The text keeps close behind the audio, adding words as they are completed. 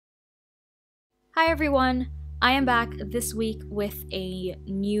Hi everyone! I am back this week with a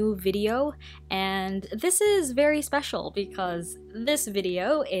new video, and this is very special because this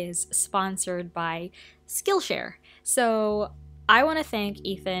video is sponsored by Skillshare. So I want to thank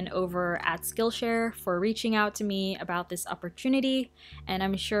Ethan over at Skillshare for reaching out to me about this opportunity, and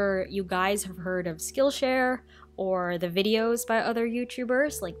I'm sure you guys have heard of Skillshare or the videos by other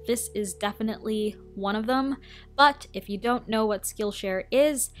YouTubers. Like, this is definitely one of them. But if you don't know what Skillshare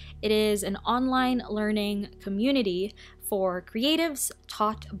is, it is an online learning community for creatives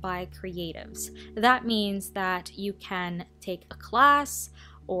taught by creatives. That means that you can take a class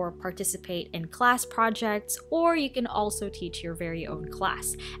or participate in class projects, or you can also teach your very own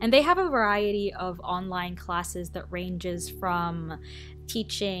class. And they have a variety of online classes that ranges from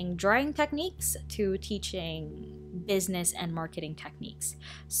teaching drawing techniques to teaching business and marketing techniques.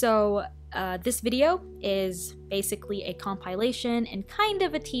 So this video is basically a compilation and kind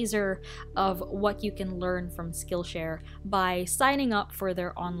of a teaser of what you can learn from Skillshare by signing up for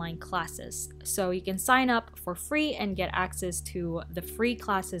their online classes. So you can sign up for free and get access to the free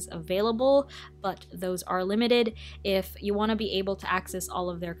classes available, but those are limited. If you want to be able to access all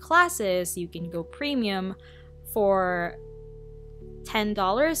of their classes, you can go premium for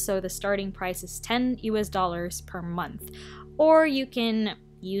 $10, so the starting price is $10 per month. Or you can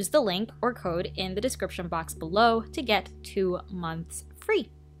use the link or code in the description box below to get 2 months free.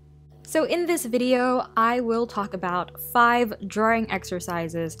 So in this video, I will talk about 5 drawing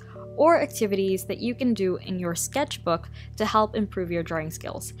exercises or activities that you can do in your sketchbook to help improve your drawing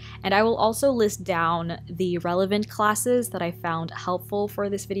skills. And I will also list down the relevant classes that I found helpful for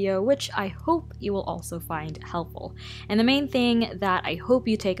this video, which I hope you will also find helpful. And the main thing that I hope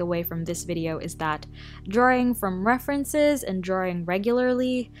you take away from this video is that drawing from references and drawing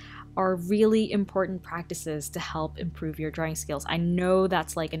regularly are really important practices to help improve your drawing skills. I know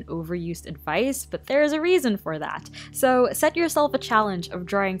that's like an overused advice, but there's a reason for that. So set yourself a challenge of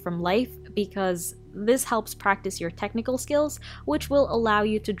drawing from life, because this helps practice your technical skills, which will allow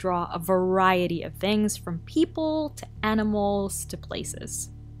you to draw a variety of things, from people to animals to places.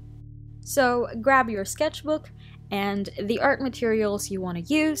 So grab your sketchbook and the art materials you want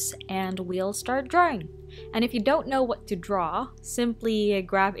to use, and we'll start drawing. And if you don't know what to draw, simply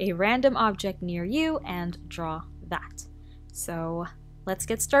grab a random object near you and draw that. So let's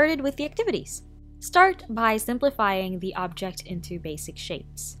get started with the activities. Start by simplifying the object into basic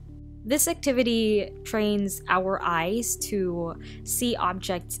shapes. This activity trains our eyes to see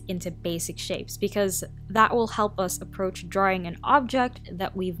objects into basic shapes, because that will help us approach drawing an object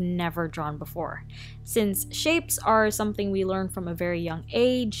that we've never drawn before. Since shapes are something we learn from a very young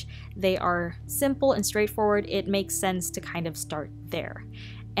age, they are simple and straightforward, it makes sense to kind of start there.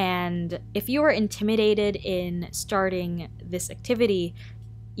 And if you are intimidated in starting this activity,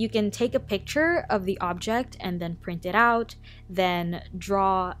 you can take a picture of the object and then print it out, then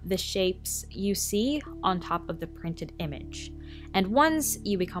draw the shapes you see on top of the printed image. And once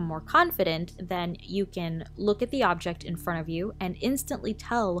you become more confident, then you can look at the object in front of you and instantly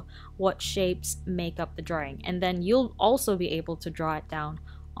tell what shapes make up the drawing. And then you'll also be able to draw it down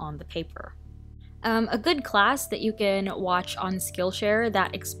on the paper. A good class that you can watch on Skillshare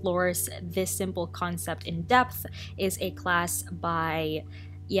that explores this simple concept in depth is a class by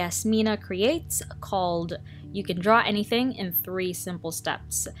Yasmine creates called "You Can Draw Anything in 3 Simple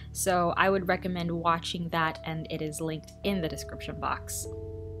Steps." So I would recommend watching that, and it is linked in the description box.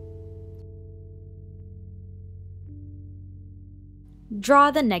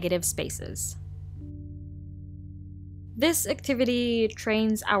 Draw the negative spaces. This activity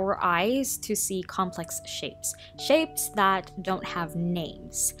trains our eyes to see complex shapes, shapes that don't have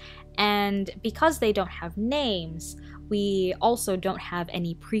names. And because they don't have names, we also don't have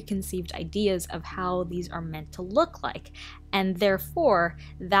any preconceived ideas of how these are meant to look like, and therefore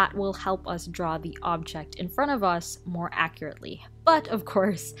that will help us draw the object in front of us more accurately. But of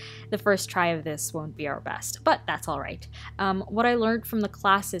course, the first try of this won't be our best, but that's alright. What I learned from the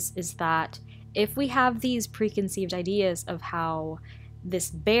classes is that if we have these preconceived ideas of how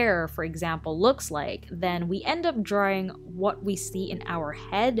this bear, for example, looks like, then we end up drawing what we see in our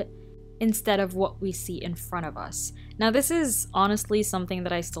head instead of what we see in front of us. Now, this is honestly something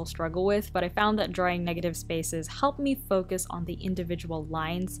that I still struggle with, but I found that drawing negative spaces helped me focus on the individual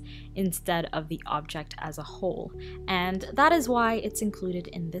lines instead of the object as a whole, and that is why it's included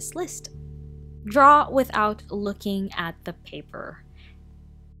in this list. Draw without looking at the paper.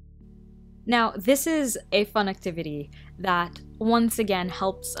 Now, this is a fun activity that once again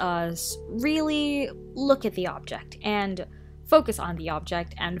helps us really look at the object and focus on the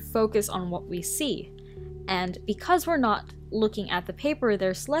object and focus on what we see. And because we're not looking at the paper,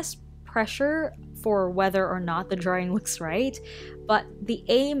 there's less pressure for whether or not the drawing looks right, but the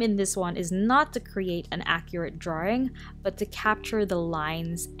aim in this one is not to create an accurate drawing, but to capture the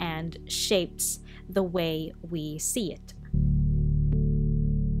lines and shapes the way we see it.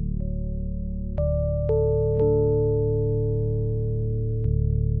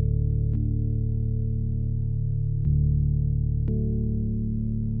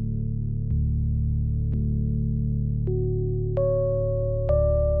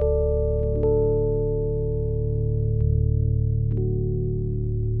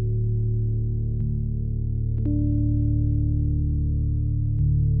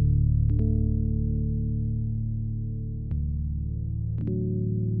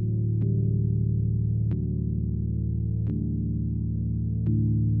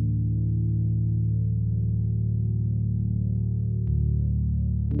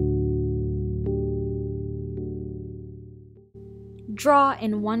 Draw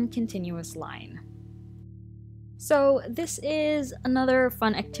in one continuous line. So this is another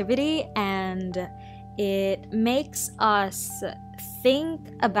fun activity, and it makes us think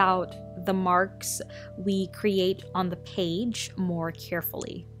about the marks we create on the page more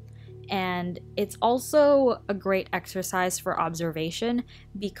carefully. And it's also a great exercise for observation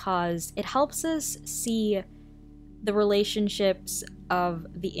because it helps us see the relationships of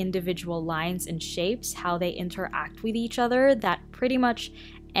the individual lines and shapes, how they interact with each other, that pretty much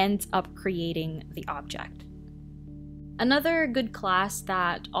ends up creating the object. Another good class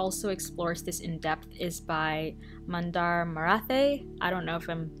that also explores this in depth is by Mandar Marathe. I don't know if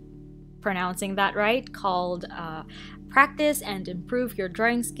I'm pronouncing that right, called Practice and Improve Your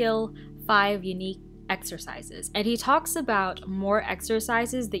Drawing Skill, 5 Unique Exercises. And he talks about more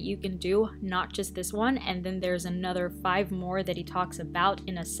exercises that you can do, not just this one, and then there's another 5 more that he talks about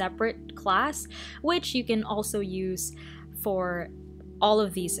in a separate class, which you can also use for all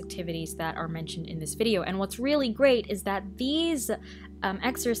of these activities that are mentioned in this video. And what's really great is that these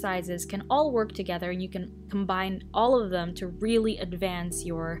exercises can all work together, and you can combine all of them to really advance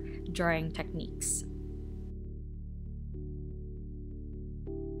your drawing techniques.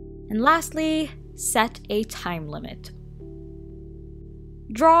 And lastly, set a time limit.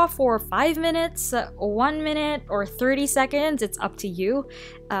 Draw for 5 minutes, 1 minute, or 30 seconds, it's up to you.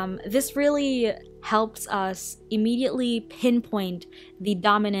 This really helps us immediately pinpoint the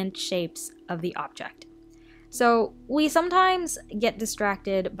dominant shapes of the object. So we sometimes get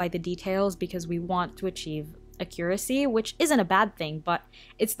distracted by the details because we want to achieve accuracy, which isn't a bad thing, but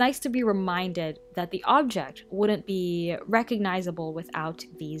it's nice to be reminded that the object wouldn't be recognizable without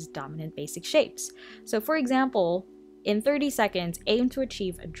these dominant basic shapes. So for example, in 30 seconds, aim to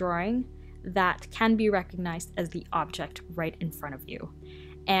achieve a drawing that can be recognized as the object right in front of you.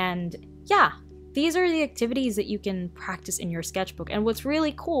 And yeah, these are the activities that you can practice in your sketchbook. And what's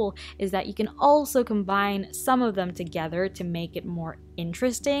really cool is that you can also combine some of them together to make it more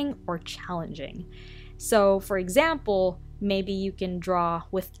interesting or challenging. So for example, maybe you can draw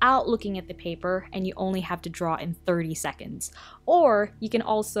without looking at the paper and you only have to draw in 30 seconds. Or you can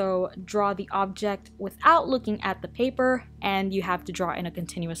also draw the object without looking at the paper and you have to draw in a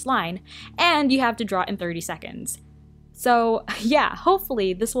continuous line and you have to draw in 30 seconds. So yeah,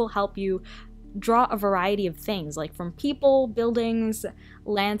 hopefully this will help you draw a variety of things, like from people, buildings,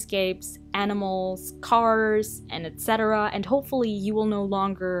 landscapes, animals, cars, and etc. And hopefully you will no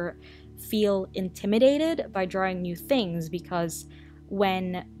longer feel intimidated by drawing new things, because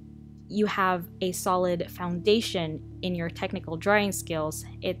when you have a solid foundation in your technical drawing skills,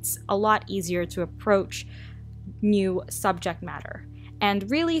 it's a lot easier to approach new subject matter. And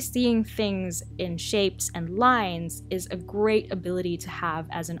really seeing things in shapes and lines is a great ability to have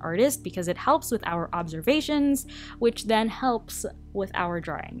as an artist because it helps with our observations, which then helps with our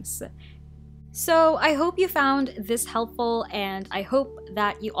drawings. So I hope you found this helpful, and I hope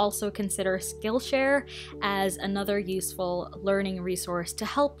that you also consider Skillshare as another useful learning resource to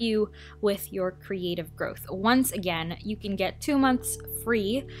help you with your creative growth. Once again, you can get 2 months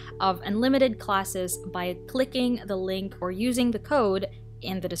free of unlimited classes by clicking the link or using the code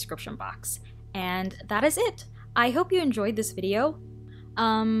in the description box. And that is it. I hope you enjoyed this video.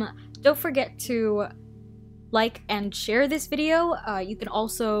 Don't forget to like and share this video. You can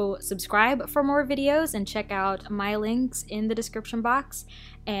also subscribe for more videos and check out my links in the description box.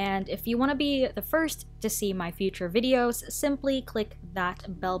 And if you want to be the first to see my future videos, simply click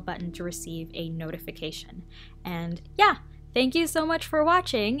that bell button to receive a notification. And yeah, thank you so much for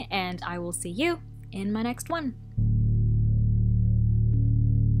watching, and I will see you in my next one.